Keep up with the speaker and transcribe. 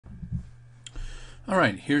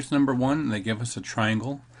Alright, here's number one. They give us a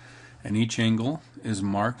triangle, and each angle is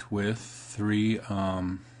marked with three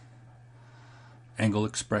angle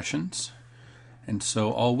expressions. And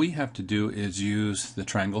so all we have to do is use the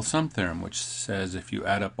triangle sum theorem, which says if you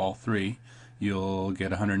add up all three, you'll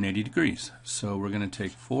get 180 degrees. So we're going to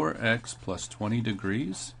take 4x plus 20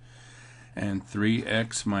 degrees, and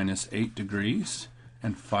 3x minus 8 degrees,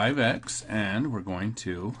 and 5x, and we're going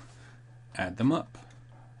to add them up.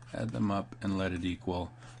 Add them up and let it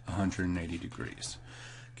equal 180 degrees.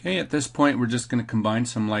 Okay, at this point we're just going to combine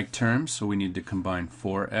some like terms, so we need to combine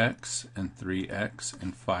 4x and 3x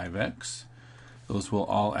and 5x. Those will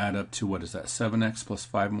all add up to, what is that, 7x plus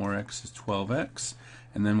 5 more x is 12x.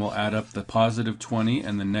 And then we'll add up the positive 20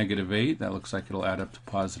 and the negative 8. That looks like it'll add up to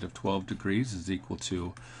positive 12 degrees is equal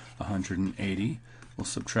to 180. We'll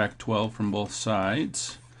subtract 12 from both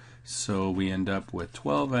sides. So we end up with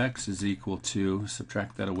 12x is equal to,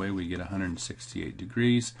 subtract that away, we get 168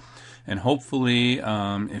 degrees. And hopefully,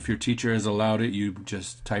 if your teacher has allowed it, you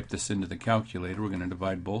just type this into the calculator. We're going to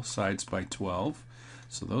divide both sides by 12.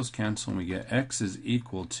 So those cancel and we get x is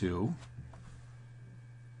equal to,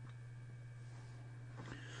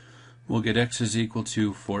 we'll get x is equal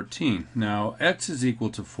to 14. Now x is equal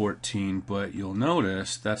to 14, but you'll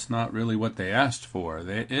notice that's not really what they asked for.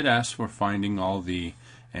 It asked for finding all the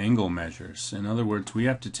angle measures. In other words, we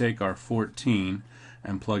have to take our 14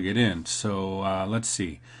 and plug it in. So let's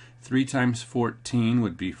see. 3 times 14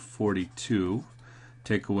 would be 42.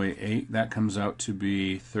 Take away 8, that comes out to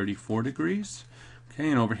be 34 degrees. Okay,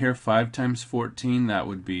 and over here 5 times 14, that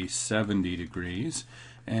would be 70 degrees.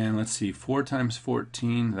 And let's see, 4 times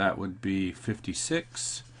 14, that would be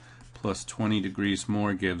 56, plus 20 degrees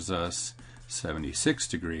more gives us 76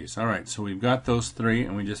 degrees. Alright, so we've got those three,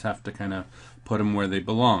 and we just have to kind of put them where they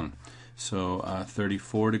belong. So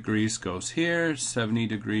 34 degrees goes here, 70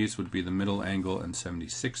 degrees would be the middle angle, and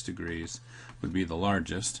 76 degrees would be the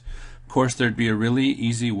largest. Of course, there'd be a really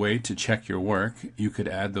easy way to check your work. You could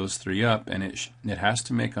add those three up, and it has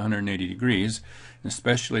to make 180 degrees. And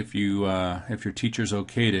especially if your teacher's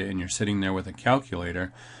okayed it and you're sitting there with a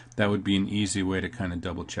calculator, that would be an easy way to kind of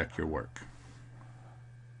double check your work.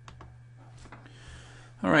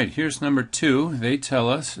 Alright, here's number 2. They tell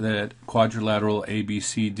us that quadrilateral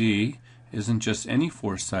ABCD isn't just any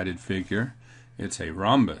four-sided figure, it's a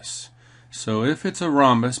rhombus. So if it's a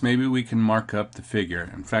rhombus, maybe we can mark up the figure.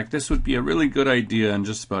 In fact, this would be a really good idea in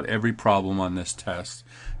just about every problem on this test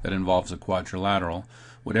that involves a quadrilateral.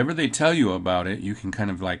 Whatever they tell you about it, you can kind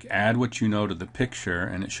of like add what you know to the picture,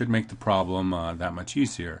 and it should make the problem that much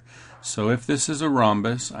easier. So if this is a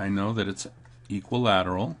rhombus, I know that it's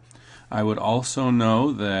equilateral. I would also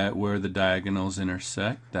know that where the diagonals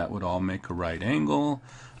intersect, that would all make a right angle.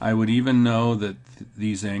 I would even know that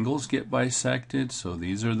these angles get bisected, so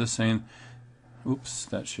these are the same. Oops,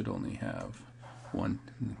 that should only have one.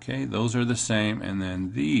 Okay, those are the same, and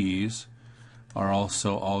then these are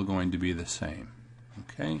also all going to be the same.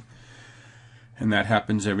 Okay, and that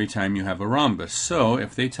happens every time you have a rhombus. So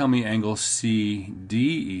if they tell me angle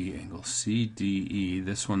CDE,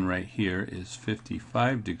 this one right here is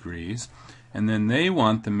 55 degrees, and then they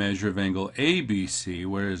want the measure of angle ABC.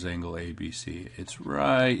 Where is angle ABC? It's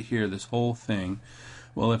right here, this whole thing.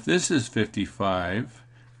 Well, if this is 55,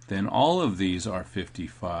 then all of these are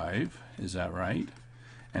 55. Is that right?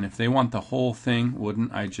 And if they want the whole thing,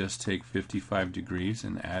 wouldn't I just take 55 degrees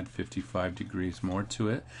and add 55 degrees more to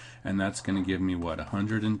it? And that's going to give me, what,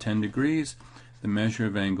 110 degrees? The measure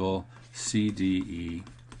of angle CDE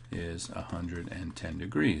is 110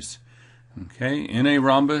 degrees. Okay, in a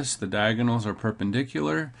rhombus, the diagonals are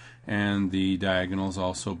perpendicular, and the diagonals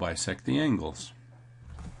also bisect the angles.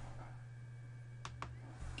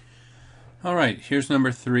 Alright, here's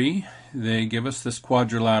number 3. They give us this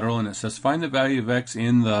quadrilateral, and it says find the value of x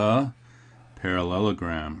in the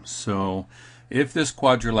parallelogram. So if this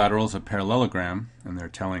quadrilateral is a parallelogram, and they're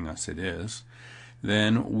telling us it is,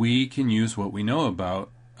 then we can use what we know about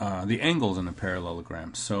the angles in a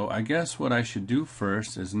parallelogram. So I guess what I should do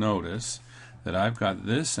first is notice that I've got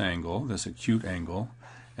this angle, this acute angle,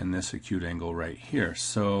 and this acute angle right here.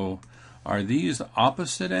 So are these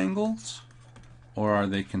opposite angles, or are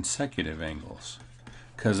they consecutive angles?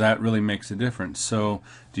 Because that really makes a difference. So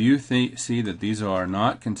do you see that these are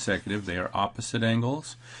not consecutive, they are opposite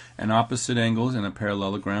angles? And opposite angles in a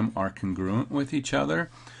parallelogram are congruent with each other.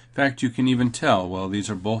 In fact, you can even tell, well, these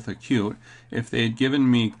are both acute. If they had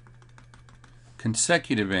given me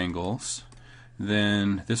consecutive angles,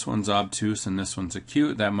 then this one's obtuse and this one's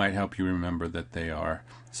acute. That might help you remember that they are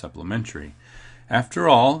supplementary. After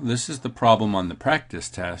all, this is the problem on the practice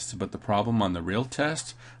test, but the problem on the real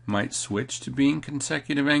test might switch to being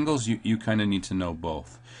consecutive angles. You kind of need to know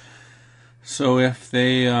both. So if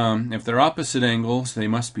they're opposite angles, they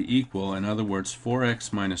must be equal. In other words,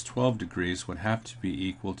 4x minus 12 degrees would have to be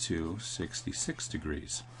equal to 66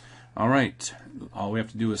 degrees. All right, all we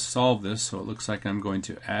have to do is solve this, so it looks like I'm going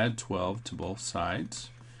to add 12 to both sides.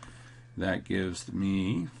 That gives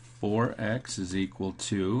me 4x is equal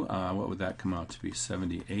to, what would that come out to be?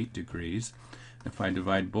 78 degrees. If I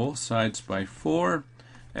divide both sides by 4,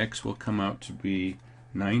 x will come out to be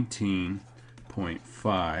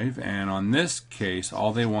 19.5. And on this case,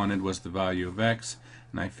 all they wanted was the value of x,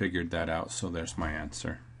 and I figured that out, so there's my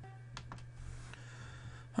answer.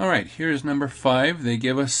 Alright, here's number 5. They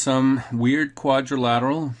give us some weird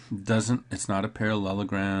quadrilateral. It's not a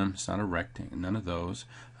parallelogram, it's not a rectangle, none of those.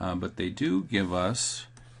 But they do give us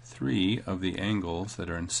 3 of the angles that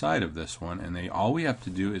are inside of this one, and all we have to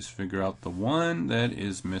do is figure out the one that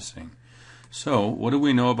is missing. So, what do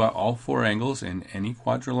we know about all 4 angles in any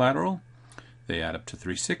quadrilateral? They add up to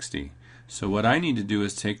 360. So what I need to do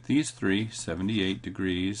is take these 3, 78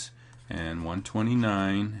 degrees and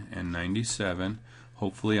 129 and 97,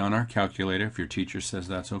 hopefully on our calculator if your teacher says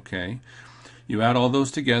that's okay. You add all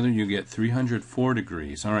those together, you get 304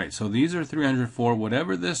 degrees. Alright, so these are 304.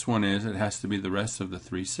 Whatever this one is, it has to be the rest of the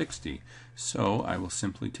 360. So I will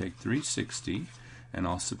simply take 360 and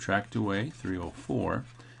I'll subtract away 304,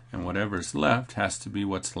 and whatever's left has to be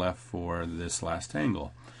what's left for this last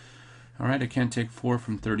angle. Alright, I can't take 4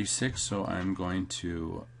 from 36, so I'm going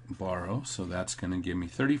to borrow. So that's going to give me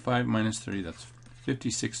 35 minus 30, that's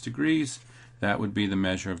 56 degrees. That would be the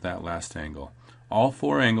measure of that last angle. All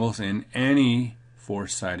 4 angles in any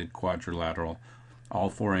 4-sided quadrilateral, all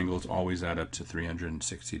 4 angles always add up to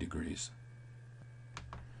 360 degrees.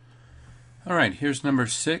 Alright, here's number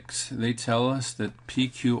 6. They tell us that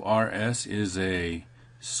PQRS is a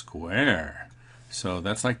square. So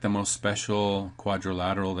that's like the most special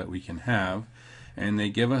quadrilateral that we can have. And they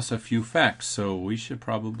give us a few facts, so we should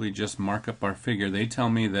probably just mark up our figure. They tell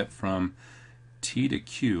me that from T to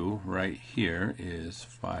Q right here is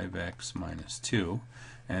 5x minus 2,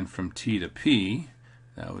 and from T to P,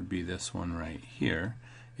 that would be this one right here,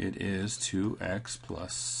 it is 2x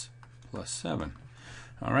plus 7.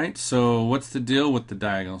 Alright, so what's the deal with the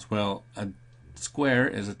diagonals? Well, a square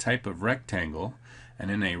is a type of rectangle, and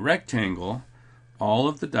in a rectangle all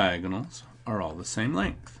of the diagonals are all the same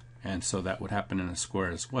length, and so that would happen in a square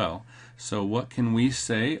as well. So what can we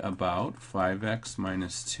say about 5x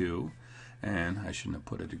minus 2, and I shouldn't have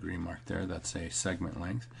put a degree mark there, that's a segment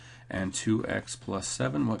length, and 2x plus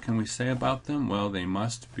 7, what can we say about them? Well, they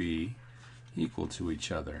must be equal to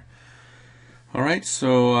each other. Alright,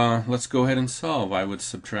 so let's go ahead and solve. I would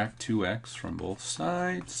subtract 2x from both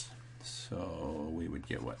sides, so we would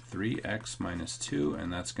get what, 3x minus 2,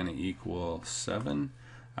 and that's going to equal 7.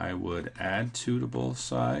 I would add 2 to both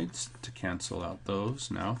sides to cancel out those.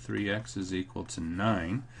 Now 3x is equal to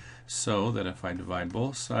 9. So that if I divide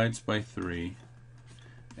both sides by 3,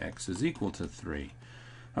 x is equal to 3.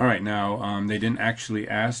 Alright, now they didn't actually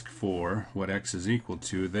ask for what x is equal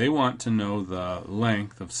to. They want to know the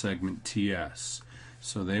length of segment TS.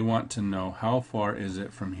 So they want to know how far is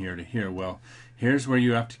it from here to here. Well, here's where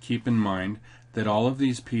you have to keep in mind that all of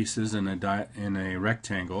these pieces in a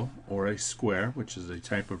rectangle or a square, which is a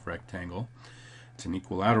type of rectangle, it's an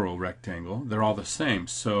equilateral rectangle, they're all the same.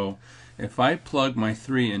 So if I plug my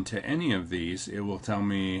 3 into any of these, it will tell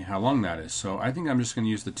me how long that is. So I think I'm just going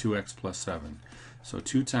to use the 2x plus 7. So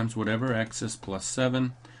 2 times whatever x is plus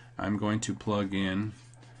 7, I'm going to plug in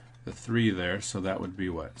the 3 there. So that would be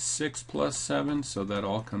what? 6 plus 7. So that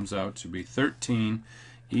all comes out to be 13.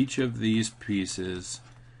 Each of these pieces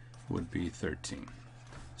would be 13.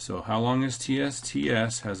 So how long is TS?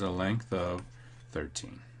 TS has a length of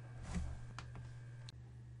 13.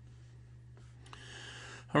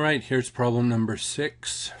 Alright, here's problem number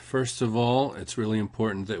 6. First of all, it's really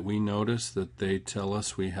important that we notice that they tell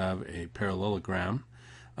us we have a parallelogram.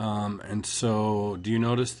 And so, do you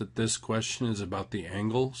notice that this question is about the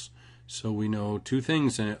angles? So we know 2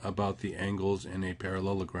 things about the angles in a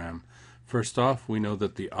parallelogram. First off, we know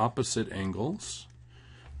that the opposite angles,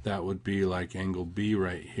 that would be like angle B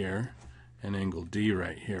right here and angle D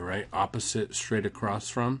right here, right? Opposite straight across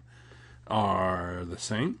from are the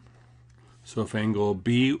same. So if angle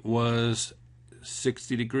B was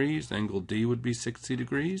 60 degrees, angle D would be 60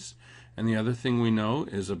 degrees. And the other thing we know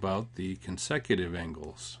is about the consecutive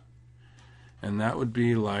angles. And that would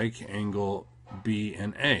be like angle B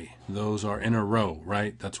and A. Those are in a row,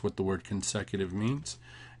 right? That's what the word consecutive means.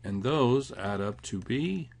 And those add up to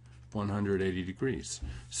be 180 degrees.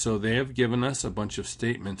 So they have given us a bunch of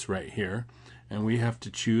statements right here, and we have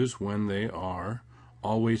to choose when they are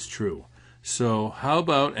always true. So how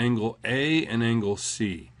about angle A and angle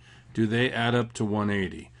C? Do they add up to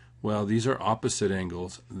 180? Well, these are opposite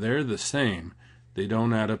angles. They're the same. They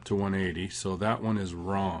don't add up to 180, so that one is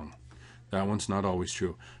wrong. That one's not always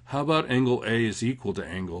true. How about angle A is equal to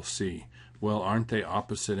angle C? Well, aren't they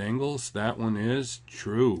opposite angles? That one is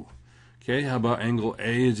true. Okay, how about angle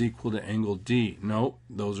A is equal to angle D? No,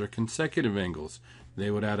 those are consecutive angles. They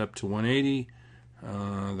would add up to 180.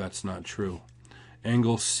 That's not true.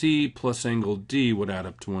 Angle C plus angle D would add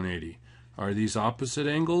up to 180. Are these opposite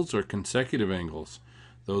angles or consecutive angles?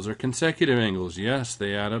 Those are consecutive angles. Yes,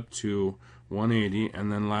 they add up to 180.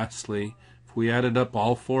 And then lastly, if we added up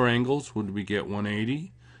all four angles, would we get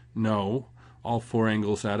 180? No. All four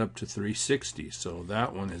angles add up to 360. So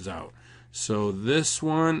that one is out. So this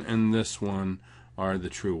one and this one are the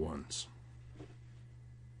true ones.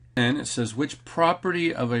 And it says, which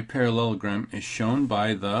property of a parallelogram is shown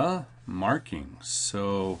by the markings?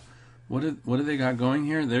 So what do they got going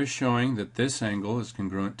here? They're showing that this angle is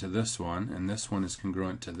congruent to this one, and this one is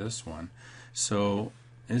congruent to this one. So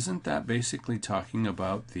isn't that basically talking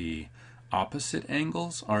about the opposite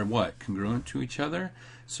angles are what? Congruent to each other?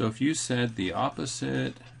 So if you said the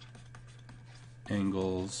opposite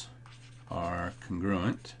angles are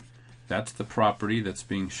congruent, that's the property that's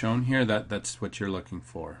being shown here. That's what you're looking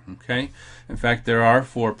for. Okay? In fact, there are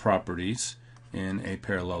four properties in a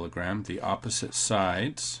parallelogram. The opposite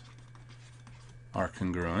sides are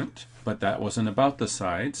congruent, but that wasn't about the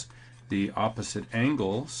sides. The opposite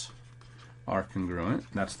angles are congruent.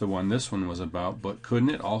 That's the one this one was about, but couldn't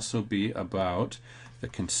it also be about the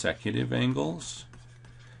consecutive angles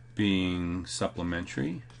being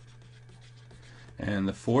supplementary? And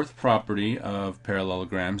the fourth property of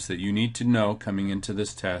parallelograms that you need to know coming into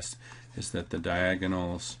this test is that the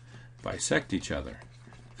diagonals bisect each other.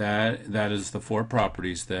 That is the four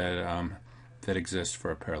properties that exist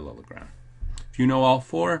for a parallelogram. If you know all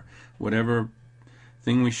four, whatever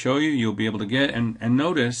thing we show you, you'll be able to get. And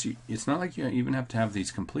notice, it's not like you even have to have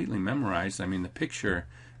these completely memorized. I mean, the picture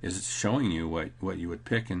is showing you what you would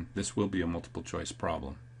pick, and this will be a multiple choice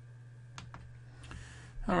problem.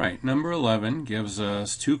 All right, number 11 gives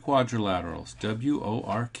us two quadrilaterals,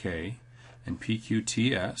 WORK and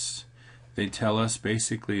PQTS. They tell us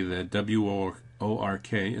basically that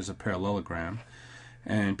WORK is a parallelogram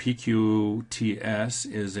and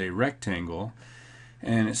PQTS is a rectangle.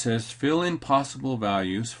 And it says fill in possible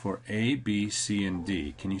values for A, B, C, and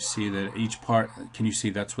D. Can you see that each part, can you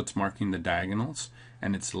see that's what's marking the diagonals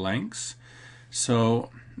and its lengths? So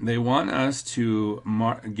they want us to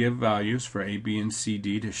give values for A, B, and C,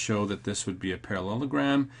 D to show that this would be a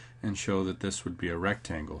parallelogram and show that this would be a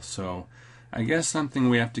rectangle. So I guess something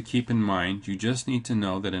we have to keep in mind, you just need to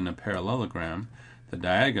know that in a parallelogram, the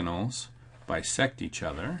diagonals bisect each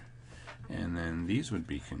other, and then these would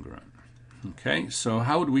be congruent. Okay, so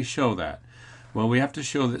how would we show that? Well, we have to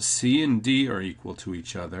show that C and D are equal to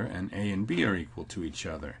each other and A and B are equal to each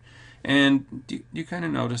other. And you kind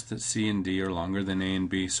of notice that C and D are longer than A and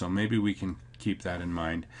B, so maybe we can keep that in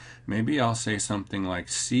mind. Maybe I'll say something like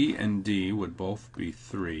C and D would both be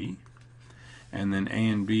 3, and then A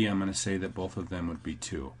and B I'm going to say that both of them would be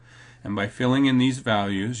 2. And by filling in these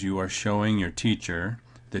values, you are showing your teacher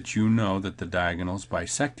that you know that the diagonals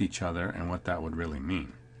bisect each other and what that would really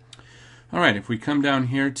mean. Alright, if we come down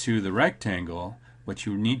here to the rectangle, what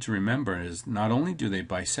you need to remember is not only do they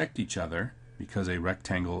bisect each other, because a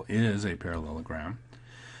rectangle is a parallelogram,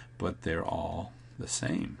 but they're all the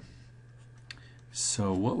same.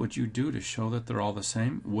 So what would you do to show that they're all the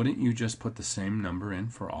same? Wouldn't you just put the same number in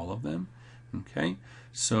for all of them? Okay,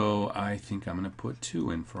 so I think I'm going to put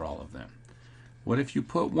 2 in for all of them. What if you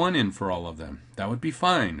put 1 in for all of them? That would be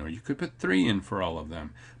fine, or you could put 3 in for all of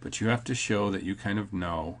them. But you have to show that you kind of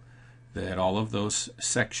know that all of those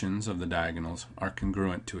sections of the diagonals are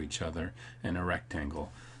congruent to each other in a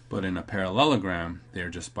rectangle. But in a parallelogram, they're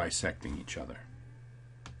just bisecting each other.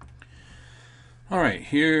 Alright,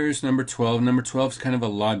 here's number 12. Number 12 is kind of a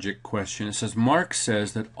logic question. It says, Mark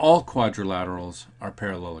says that all quadrilaterals are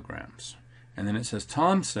parallelograms. And then it says,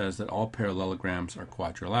 Tom says that all parallelograms are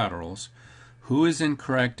quadrilaterals. Who is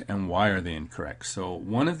incorrect and why are they incorrect? So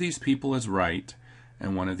one of these people is right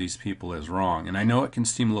and one of these people is wrong. And I know it can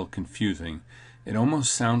seem a little confusing. It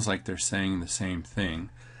almost sounds like they're saying the same thing.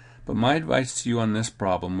 But my advice to you on this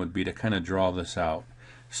problem would be to kind of draw this out.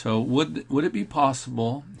 So would it be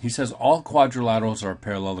possible, he says all quadrilaterals are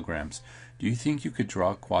parallelograms. Do you think you could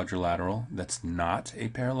draw a quadrilateral that's not a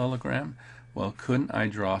parallelogram? Well, couldn't I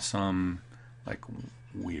draw some like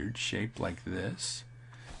weird shape like this?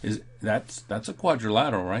 That's a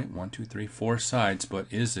quadrilateral, right? 1, 2, 3, 4 sides, but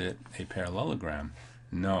is it a parallelogram?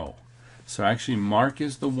 No. So actually Mark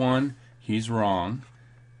is the one, he's wrong.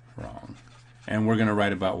 And we're going to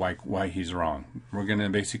write about why he's wrong. We're going to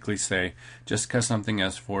basically say just because something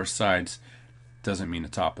has 4 sides doesn't mean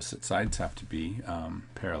its opposite sides have to be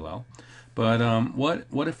parallel. But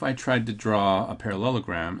what if I tried to draw a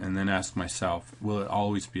parallelogram and then ask myself, will it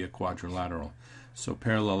always be a quadrilateral? So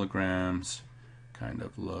parallelograms kind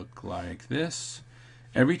of look like this.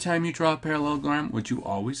 Every time you draw a parallelogram, would you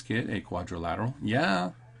always get a quadrilateral?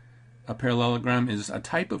 Yeah, a parallelogram is a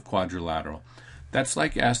type of quadrilateral. That's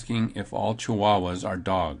like asking if all Chihuahuas are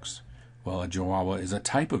dogs. Well, a Chihuahua is a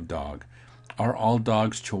type of dog. Are all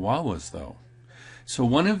dogs Chihuahuas, though? So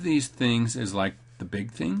one of these things is like the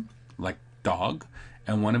big thing, like dog,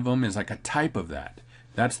 and one of them is like a type of that.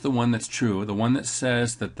 That's the one that's true. The one that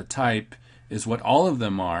says that the type is what all of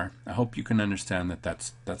them are. I hope you can understand that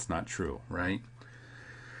that's not true, right?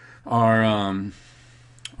 Are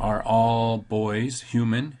all boys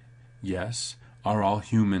human? Yes. Are all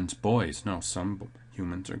humans boys? No, some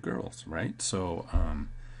humans are girls, right? So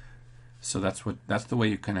that's the way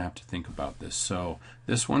you kind of have to think about this. So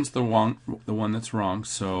this one's the one that's wrong.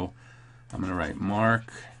 So I'm going to write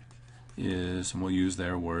Mark is, and we'll use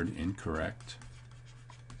their word, incorrect.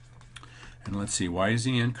 And let's see, why is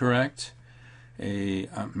he incorrect?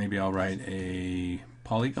 Maybe I'll write a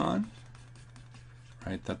polygon.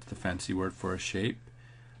 Right, that's the fancy word for a shape.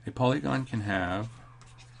 A polygon can have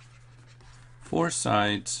 4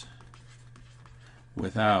 sides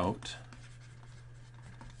without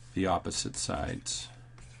the opposite sides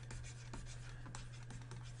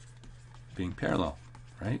being parallel,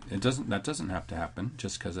 right? That doesn't have to happen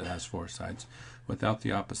just because it has 4 sides without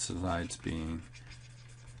the opposite sides being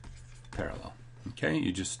parallel. Okay,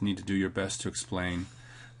 you just need to do your best to explain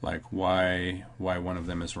like why one of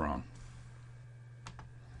them is wrong.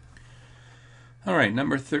 All right,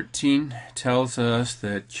 number 13 tells us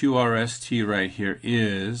that QRST right here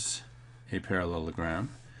is a parallelogram,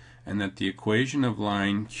 and that the equation of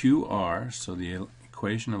line QR, so the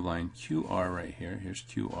equation of line QR right here, here's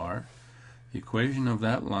QR, the equation of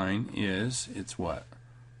that line is, it's what?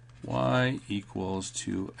 Y equals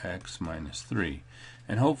 2x minus 3.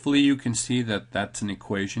 And hopefully you can see that that's an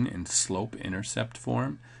equation in slope-intercept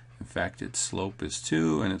form. In fact, its slope is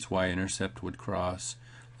 2, and its y-intercept would cross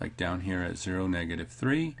like down here at 0,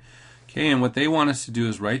 -3. Okay, and what they want us to do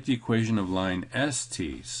is write the equation of line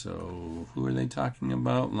ST. So who are they talking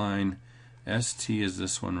about? Line ST is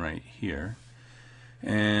this one right here.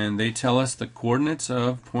 And they tell us the coordinates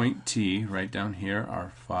of point T right down here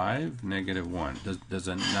are 5, -1. Does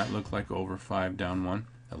that not look like over 5 down 1?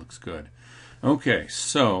 That looks good. Okay,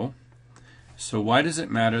 so why does it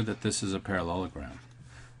matter that this is a parallelogram?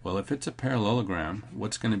 Well, if it's a parallelogram,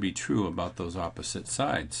 what's going to be true about those opposite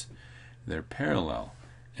sides? They're parallel.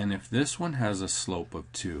 And if this one has a slope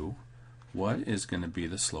of 2, what is going to be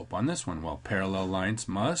the slope on this one? Well, parallel lines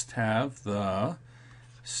must have the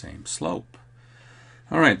same slope.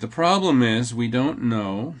 All right, the problem is we don't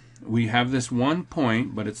know. We have this one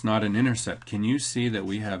point, but it's not an intercept. Can you see that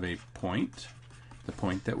we have a point? The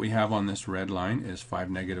point that we have on this red line is 5,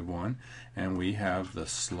 -1, and we have the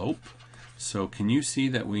slope. So can you see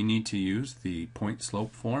that we need to use the point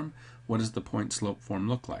slope form? What does the point slope form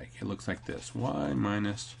look like? It looks like this. Y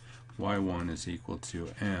minus y1 is equal to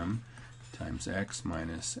m times x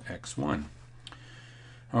minus x1.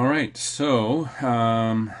 All right, so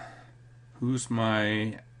who's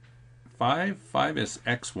my 5? 5 is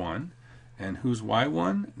x1. And who's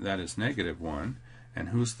y1? That is -1. And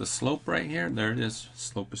who's the slope right here? There it is.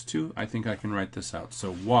 Slope is 2. I think I can write this out. So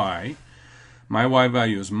y, my y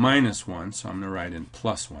value is -1, so I'm going to write in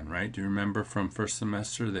 +1, right? Do you remember from first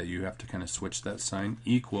semester that you have to kind of switch that sign?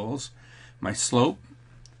 Equals my slope.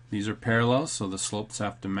 These are parallel, so the slopes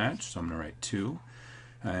have to match, so I'm going to write 2.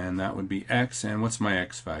 And that would be x, and what's my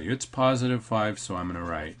x value? It's +5, so I'm going to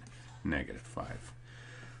write -5.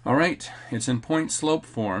 All right, it's in point-slope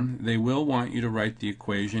form. They will want you to write the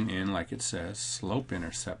equation in, like it says,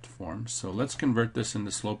 slope-intercept form. So let's convert this into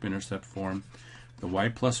slope-intercept form. The y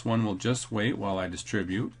plus 1 will just wait while I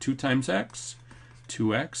distribute. 2 times x,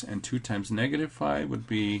 2x, and 2 times -5 would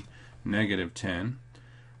be -10.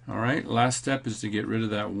 All right, last step is to get rid of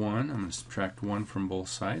that 1. I'm going to subtract 1 from both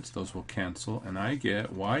sides. Those will cancel, and I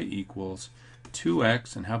get y equals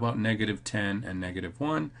 2x, and how about -10 and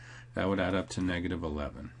 -1? That would add up to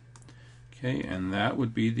 -11. Okay, and that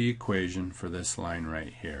would be the equation for this line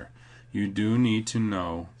right here. You do need to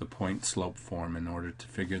know the point-slope form in order to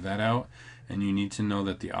figure that out, and you need to know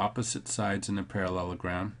that the opposite sides in a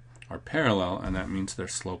parallelogram are parallel, and that means their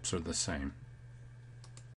slopes are the same.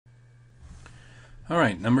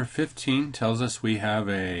 Alright, number 15 tells us we have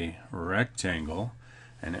a rectangle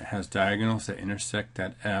and it has diagonals that intersect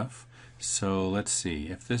at F. So let's see,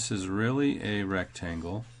 if this is really a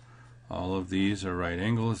rectangle, all of these are right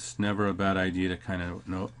angles. It's never a bad idea to kind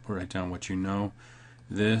of write down what you know.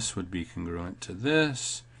 This would be congruent to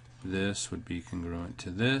this. This would be congruent to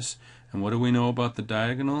this. And what do we know about the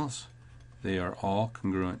diagonals? They are all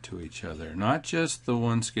congruent to each other. Not just the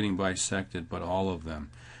ones getting bisected, but all of them.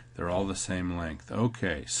 They're all the same length.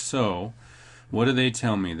 Okay, so what do they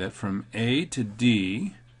tell me? That from A to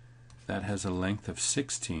D, that has a length of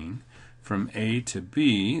 16. From A to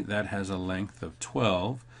B, that has a length of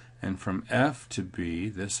 12. And from F to B,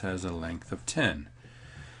 this has a length of 10.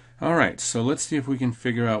 Alright, so let's see if we can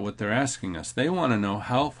figure out what they're asking us. They want to know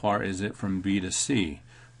how far is it from B to C.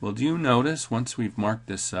 Well, do you notice once we've marked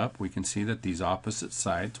this up, we can see that these opposite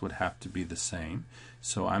sides would have to be the same.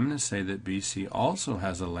 So I'm going to say that BC also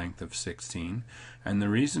has a length of 16. And the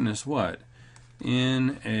reason is what?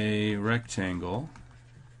 In a rectangle,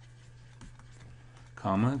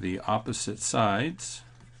 comma, the opposite sides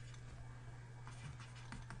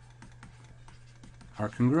are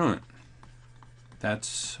congruent.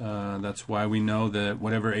 That's why we know that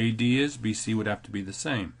whatever AD is, BC would have to be the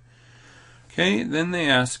same. Okay, then they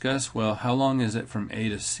ask us, well, how long is it from A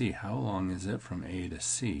to C? How long is it from A to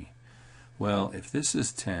C? Well, if this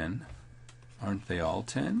is 10, aren't they all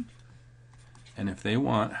 10? And if they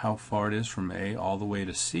want how far it is from A all the way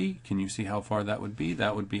to C, can you see how far that would be?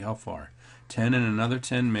 That would be how far? 10 and another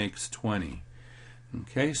 10 makes 20.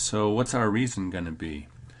 Okay, so what's our reason going to be?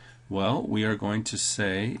 Well, we are going to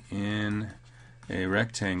say in a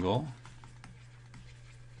rectangle,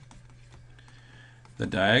 the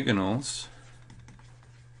diagonals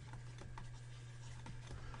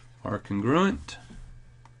are congruent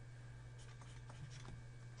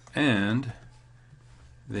and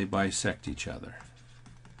they bisect each other.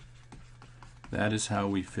 That is how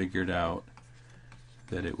we figured out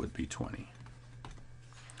that it would be 20.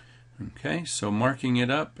 Okay, so marking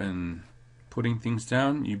it up and putting things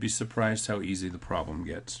down, you'd be surprised how easy the problem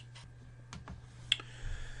gets.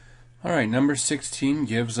 Alright, number 16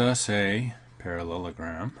 gives us a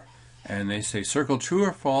parallelogram, and they say circle true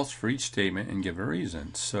or false for each statement and give a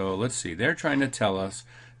reason. So let's see, they're trying to tell us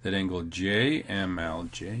that angle JML,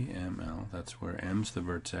 that's where M's the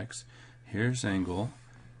vertex. Here's angle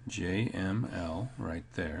JML right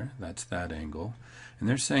there, that's that angle. And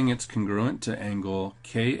they're saying it's congruent to angle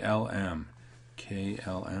KLM.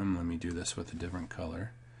 KLM, let me do this with a different color.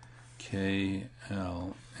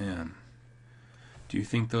 KLM. Do you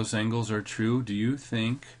think those angles are true? Do you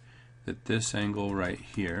think that this angle right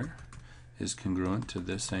here is congruent to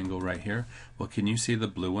this angle right here? Well, can you see the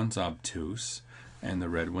blue one's obtuse and the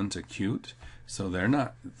red one's acute? So they're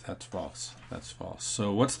not. That's false. That's false.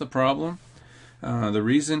 So what's the problem? The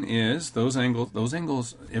reason is those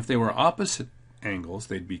angles, if they were opposite angles,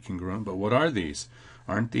 they'd be congruent. But what are these?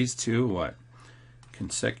 Aren't these two what?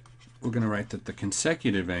 We're going to write that the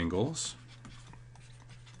consecutive angles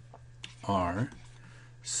are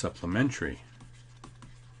supplementary.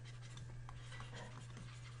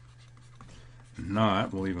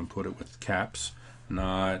 Not, we'll even put it with caps,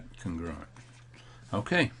 not congruent.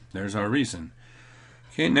 Okay, there's our reason.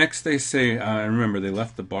 Okay, next they say, remember they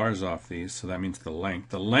left the bars off these, so that means the length.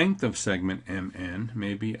 The length of segment MN,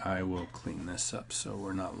 maybe I will clean this up so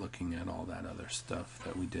we're not looking at all that other stuff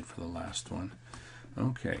that we did for the last one.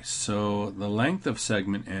 Okay, so the length of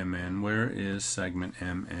segment MN, where is segment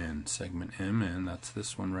MN? Segment MN, that's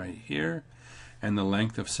this one right here. And the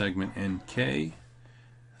length of segment NK,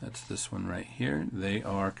 that's this one right here. They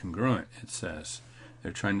are congruent, it says.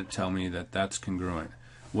 They're trying to tell me that that's congruent.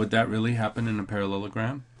 Would that really happen in a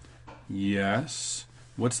parallelogram? Yes.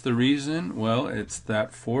 What's the reason? Well, it's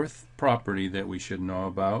that fourth property that we should know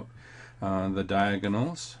about, the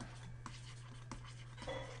diagonals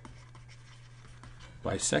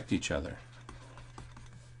bisect each other.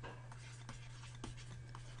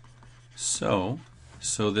 So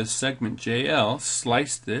this segment JL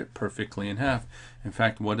sliced it perfectly in half. In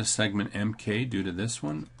fact, what does segment MK do to this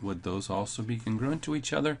one? Would those also be congruent to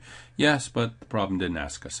each other? Yes, but the problem didn't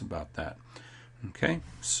ask us about that. Okay,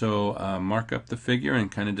 so mark up the figure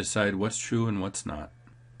and kind of decide what's true and what's not.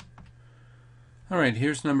 Alright,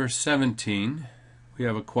 here's number 17. We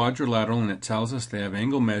have a quadrilateral and it tells us they have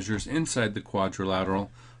angle measures inside the quadrilateral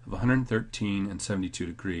of 113 and 72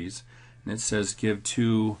 degrees. And it says give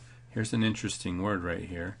two, here's an interesting word right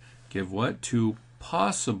here, give what? Two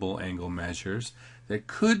possible angle measures that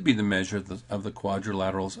could be the measure of the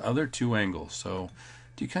quadrilateral's other two angles. So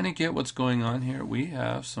do you kind of get what's going on here? We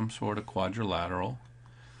have some sort of quadrilateral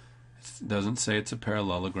It doesn't say it's a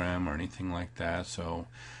parallelogram or anything like that. So,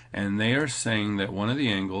 and they are saying that one of the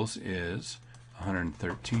angles is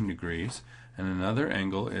 113 degrees and another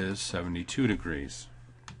angle is 72 degrees.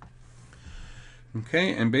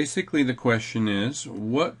 Okay, and basically the question is,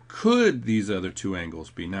 what could these other two angles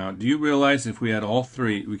be? Now, do you realize if we had all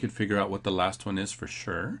three, we could figure out what the last one is for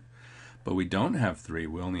sure? But we don't have three,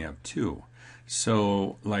 we only have two.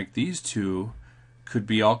 So, like these two could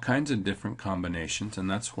be all kinds of different combinations, and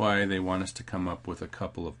that's why they want us to come up with a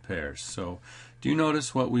couple of pairs. So, do you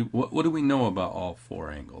notice what do we know about all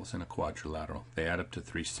four angles in a quadrilateral? They add up to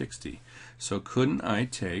 360. So, couldn't I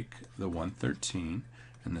take the 113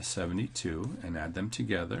 and the 72 and add them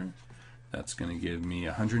together? That's going to give me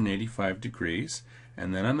 185 degrees,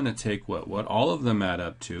 and then I'm going to take what all of them add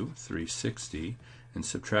up to, 360, and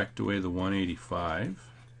subtract away the 185.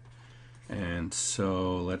 And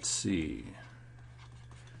so let's see,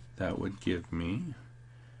 that would give me,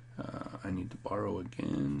 I need to borrow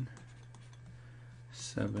again,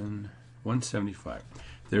 175.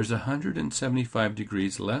 There's 175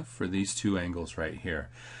 degrees left for these two angles right here.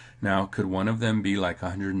 Now, could one of them be like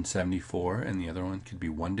 174 and the other one could be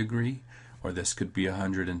 1 degree? Or this could be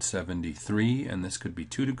 173 and this could be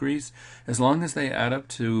 2 degrees. As long as they add up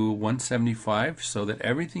to 175 so that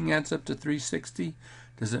everything adds up to 360,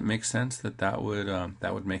 does it make sense that that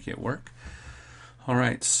would make it work? All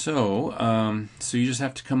right, so you just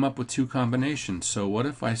have to come up with two combinations. So what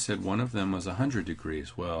if I said one of them was 100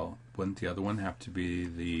 degrees? Well, wouldn't the other one have to be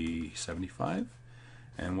the 75?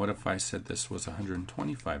 And what if I said this was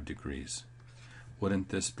 125 degrees? Wouldn't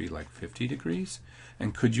this be like 50 degrees?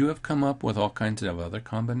 And could you have come up with all kinds of other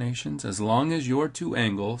combinations? As long as your two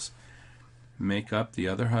angles make up the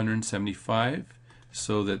other 175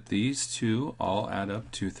 so that these two all add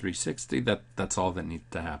up to 360, that's all that needs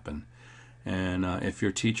to happen. And if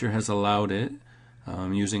your teacher has allowed it,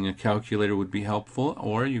 using a calculator would be helpful,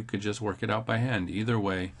 or you could just work it out by hand. Either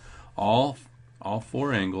way, all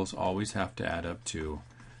four angles always have to add up to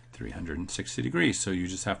 360 degrees. So you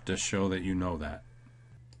just have to show that you know that.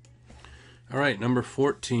 All right, number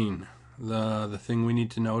 14. The thing we need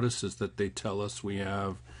to notice is that they tell us we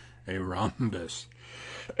have a rhombus.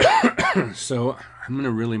 So I'm going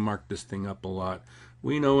to really mark this thing up a lot.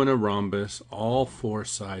 We know in a rhombus, all four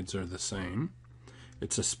sides are the same.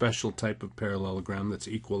 It's a special type of parallelogram that's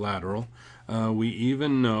equilateral. We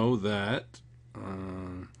even know that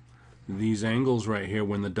these angles right here,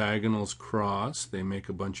 when the diagonals cross, they make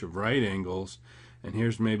a bunch of right angles. And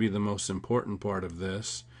here's maybe the most important part of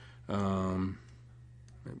this.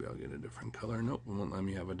 Maybe I'll get a different color. Nope, it won't let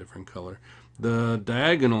me have a different color. The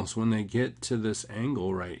diagonals, when they get to this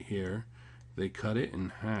angle right here, they cut it in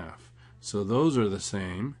half. So those are the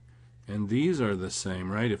same, and these are the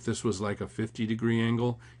same, right? If this was like a 50-degree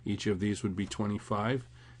angle, each of these would be 25.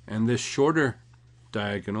 And this shorter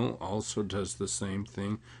diagonal also does the same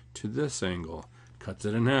thing to this angle. Cuts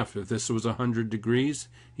it in half. If this was 100 degrees,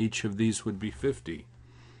 each of these would be 50.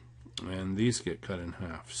 And these get cut in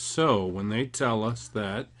half. So when they tell us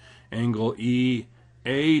that angle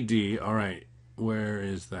EAD, all right, where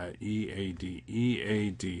is that? EAD.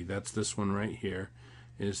 EAD, that's this one right here,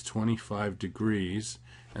 is 25 degrees.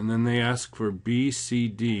 And then they ask for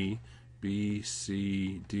BCD.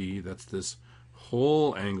 BCD, that's this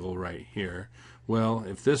whole angle right here. Well,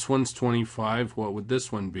 if this one's 25, what would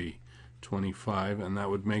this one be? 25, and that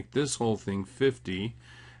would make this whole thing 50.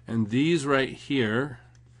 And these right here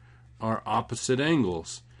are opposite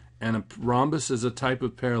angles. And a rhombus is a type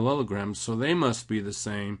of parallelogram, so they must be the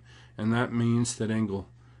same. And that means that angle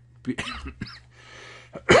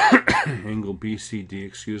angle BCD,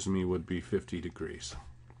 excuse me, would be 50 degrees.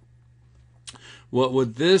 What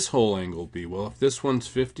would this whole angle be? Well, if this one's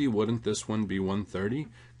 50, wouldn't this one be 130?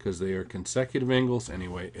 Because they are consecutive angles.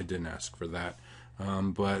 Anyway, it didn't ask for that.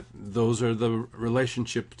 But those are the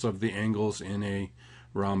relationships of the angles in a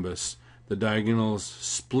rhombus. The diagonals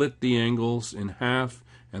split the angles in half,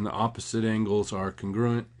 and the opposite angles are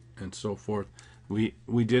congruent, and so forth. We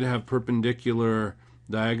did have perpendicular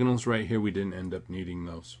diagonals right here. We didn't end up needing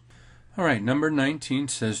those. All right, number 19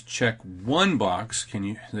 says check one box.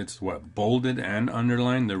 It's what, bolded and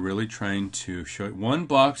underlined? They're really trying to show it. One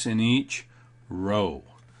box in each row.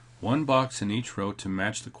 One box in each row to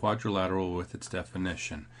match the quadrilateral with its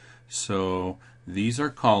definition. So these are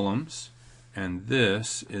columns, and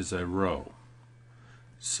this is a row.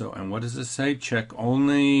 So, and what does it say? Check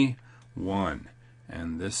only one.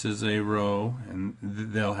 And this is a row, and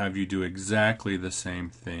they'll have you do exactly the same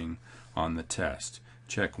thing on the test.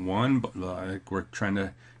 Check one, like we're trying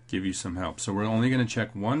to give you some help. So we're only going to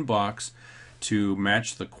check one box to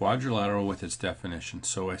match the quadrilateral with its definition.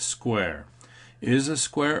 So a square. Is a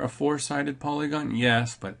square a four-sided polygon?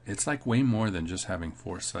 Yes, but it's like way more than just having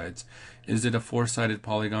four sides. Is it a four-sided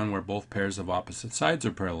polygon where both pairs of opposite sides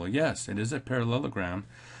are parallel? Yes, it is a parallelogram.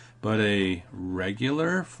 But a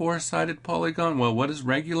regular four-sided polygon, well, what does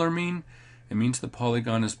regular mean? It means the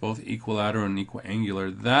polygon is both equilateral and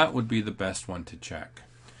equiangular. That would be the best one to check.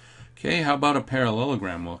 Okay, how about a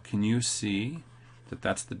parallelogram? Well, can you see that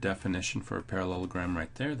that's the definition for a parallelogram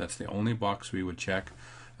right there? That's the only box we would check.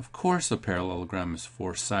 Of course a parallelogram is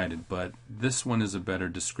four-sided, but this one is a better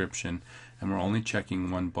description, and we're only checking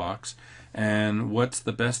one box. And what's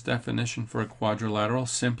the best definition for a quadrilateral?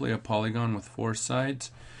 Simply a polygon with four sides?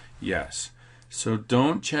 Yes. So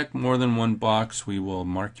don't check more than one box. We will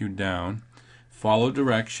mark you down. Follow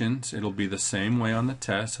directions. It'll be the same way on the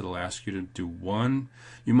test. It'll ask you to do one.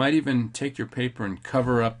 You might even take your paper and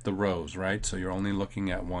cover up the rows, right? So you're only looking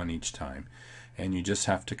at one each time. And you just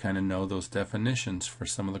have to kind of know those definitions for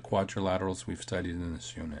some of the quadrilaterals we've studied in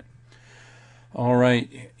this unit. All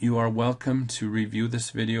right, you are welcome to review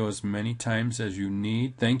this video as many times as you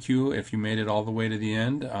need. Thank you if you made it all the way to the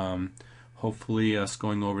end. Hopefully us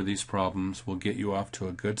going over these problems will get you off to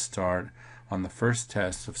a good start on the first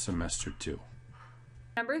test of semester 2.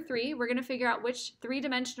 Number 3, we're going to figure out which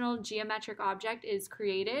three-dimensional geometric object is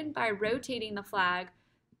created by rotating the flag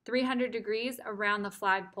 300 degrees around the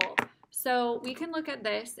flagpole. So we can look at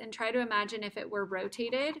this and try to imagine if it were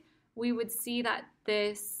rotated, we would see that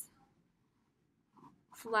this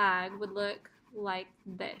flag would look like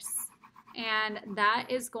this. And that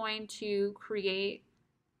is going to create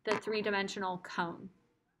the three-dimensional cone.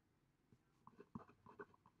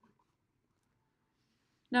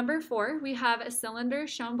 Number 4, we have a cylinder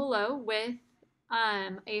shown below with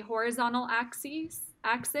a horizontal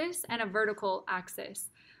axis and a vertical axis.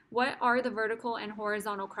 What are the vertical and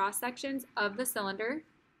horizontal cross sections of the cylinder?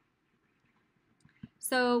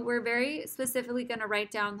 So we're very specifically going to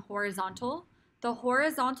write down horizontal. The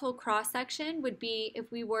horizontal cross section would be,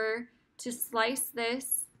 if we were to slice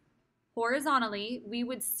this horizontally, we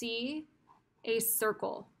would see a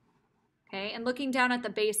circle. Okay, and looking down at the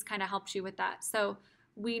base kind of helps you with that. So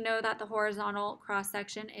we know that the horizontal cross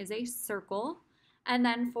section is a circle. And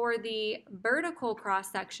then for the vertical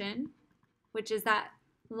cross section, which is that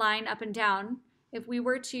line up and down, if we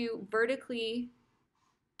were to vertically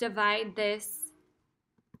divide this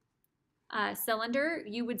cylinder,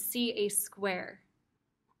 you would see a square.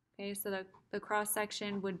 Okay, so the cross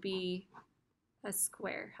section would be a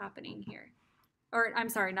square happening here. Or I'm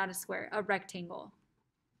sorry, not a square, a rectangle.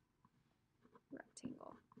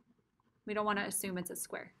 Rectangle. We don't want to assume it's a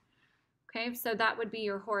square. Okay, so that would be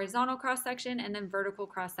your horizontal cross section and then vertical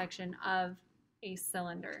cross section of a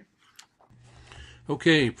cylinder.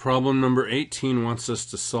 Okay, problem number 18 wants us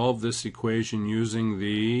to solve this equation using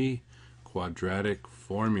the quadratic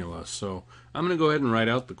formula. So I'm going to go ahead and write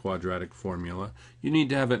out the quadratic formula. You need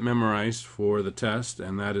to have it memorized for the test,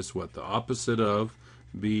 and that is what? The opposite of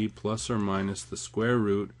b plus or minus the square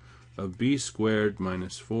root of b squared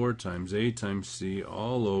minus 4 times a times c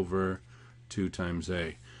all over 2 times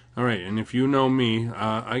a. All right, and if you know me,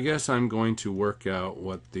 I guess I'm going to work out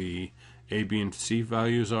what the a, b, and c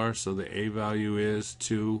values are. So the a value is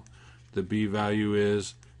 2, the b value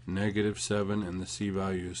is -7, and the c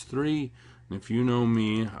value is 3. And if you know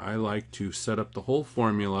me, I like to set up the whole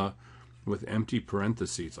formula with empty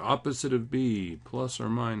parentheses. Opposite of b plus or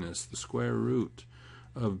minus the square root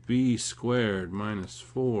of b squared minus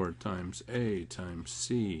 4 times a times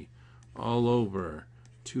c all over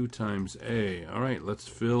 2 times a. All right, let's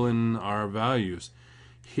fill in our values.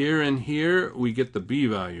 Here and here, we get the b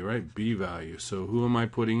value, right? B value. So who am I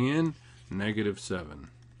putting in? -7.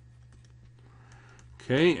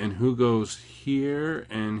 Okay, and who goes here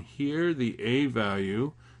and here? The a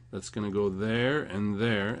value. That's going to go there and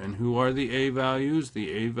there. And who are the a values?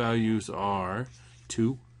 The a values are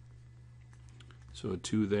 2. So a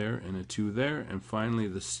 2 there and a 2 there. And finally,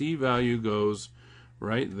 the c value goes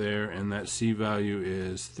right there, and that c value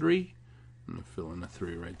is 3. I'm going to fill in a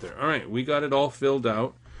 3 right there. All right, we got it all filled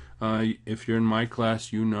out. If you're in my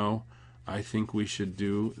class, you know I think we should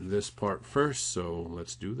do this part first, so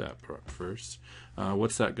let's do that part first.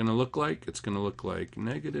 What's that going to look like? It's going to look like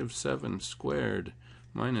 -7 squared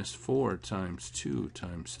minus 4 times 2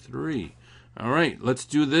 times 3. All right, let's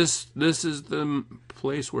do this. This is the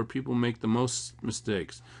place where people make the most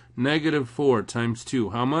mistakes. -4 times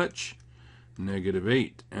 2, how much?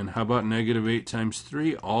 -8. And how about -8 times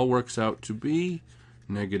 3? All works out to be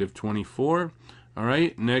 -24. All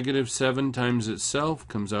right, -7 times itself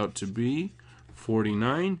comes out to be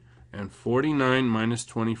 49. And 49 minus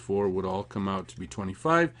 24 would all come out to be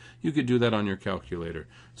 25. You could do that on your calculator.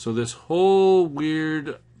 So this whole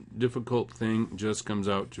weird difficult thing just comes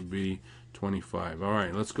out to be 25. All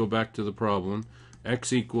right, let's go back to the problem.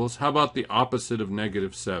 X equals, how about the opposite of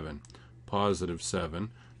negative 7? Positive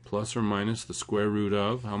 7, plus or minus the square root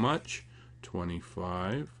of, how much?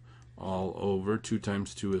 25, all over, 2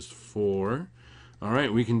 times 2 is 4. All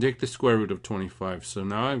right, we can take the square root of 25. So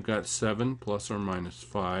now I've got 7 plus or minus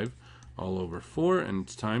 5 all over 4, and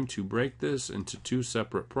it's time to break this into 2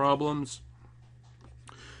 separate problems.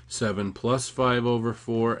 7 plus 5 over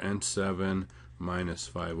 4 and 7 minus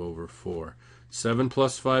 5 over 4. 7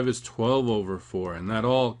 plus 5 is 12 over 4, and that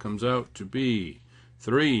all comes out to be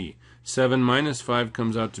 3. 7 minus 5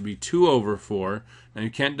 comes out to be 2 over 4. Now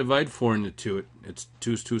you can't divide 4 into 2. It's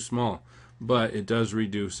 2's too small. But it does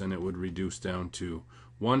reduce, and it would reduce down to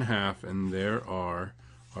 1/2, and there are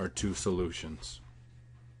our 2 solutions.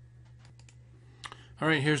 All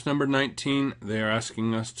right, here's number 19. They are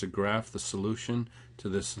asking us to graph the solution to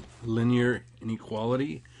this linear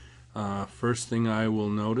inequality. First thing I will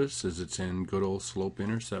notice is it's in good old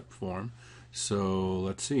slope-intercept form. So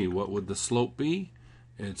let's see, what would the slope be?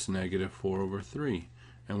 It's negative 4 over 3.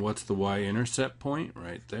 And what's the y-intercept point?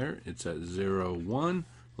 Right there. It's at 0, 1.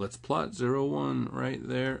 Let's plot 0, 1 right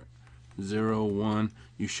there. 0, 1.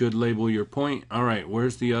 You should label your point. All right,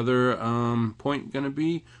 where's the other point going to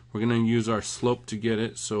be? We're going to use our slope to get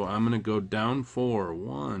it. So I'm going to go down 4.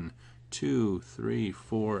 1, 2, 3,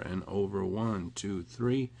 4, and over 1, 2,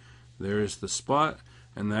 3. There is the spot,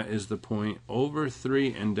 and that is the point over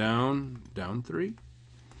 3 and down 3.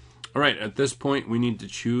 All right, at this point we need to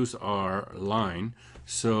choose our line.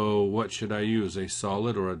 So what should I use, a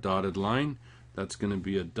solid or a dotted line? That's going to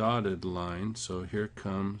be a dotted line. So here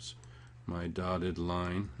comes my dotted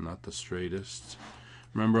line, not the straightest.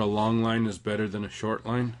 Remember, a long line is better than a short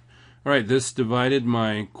line. All right, this divided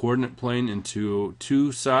my coordinate plane into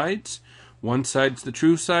 2 sides. One side's the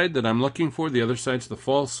true side that I'm looking for, the other side's the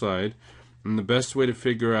false side. And the best way to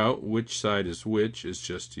figure out which side is which is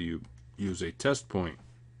just to use a test point.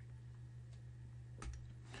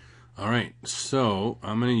 All right, so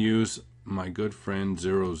I'm going to use my good friend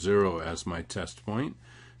 0, 0 as my test point.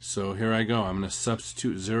 So here I go. I'm going to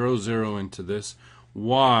substitute 0, 0 into this.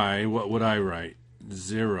 Y, what would I write?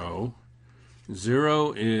 0.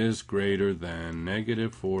 0 is greater than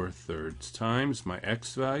negative 4/3 times my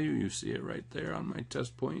x value. You see it right there on my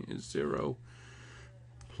test point is 0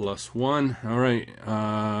 plus 1. All right,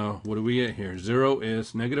 what do we get here? 0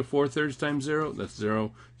 is negative 4/3 times 0. That's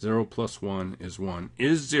 0. 0 plus 1 is 1.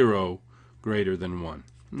 Is 0 greater than 1?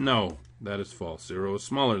 No, that is false. 0 is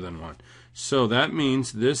smaller than 1. So that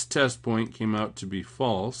means this test point came out to be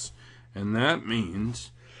false, and that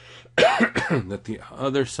means that the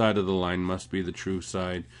other side of the line must be the true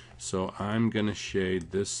side. So I'm going to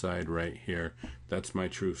shade this side right here. That's my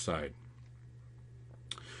true side.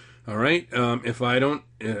 All right, if I don't,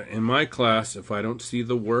 in my class, if I don't see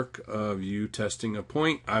the work of you testing a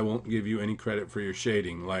point, I won't give you any credit for your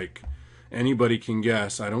shading. Like, anybody can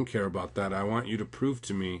guess. I don't care about that. I want you to prove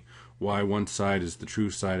to me why one side is the true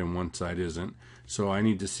side and one side isn't. So I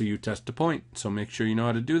need to see you test a point. So make sure you know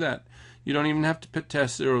how to do that. You don't even have to put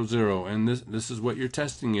test 0, 0, and this is what you're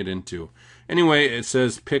testing it into. Anyway, it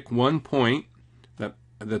says pick one point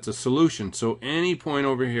that's a solution. So any point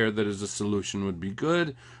over here that is a solution would be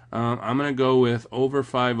good. I'm going to go with over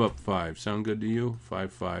 5 up 5. Sound good to you?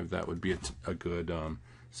 5, 5. That would be a good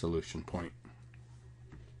solution point.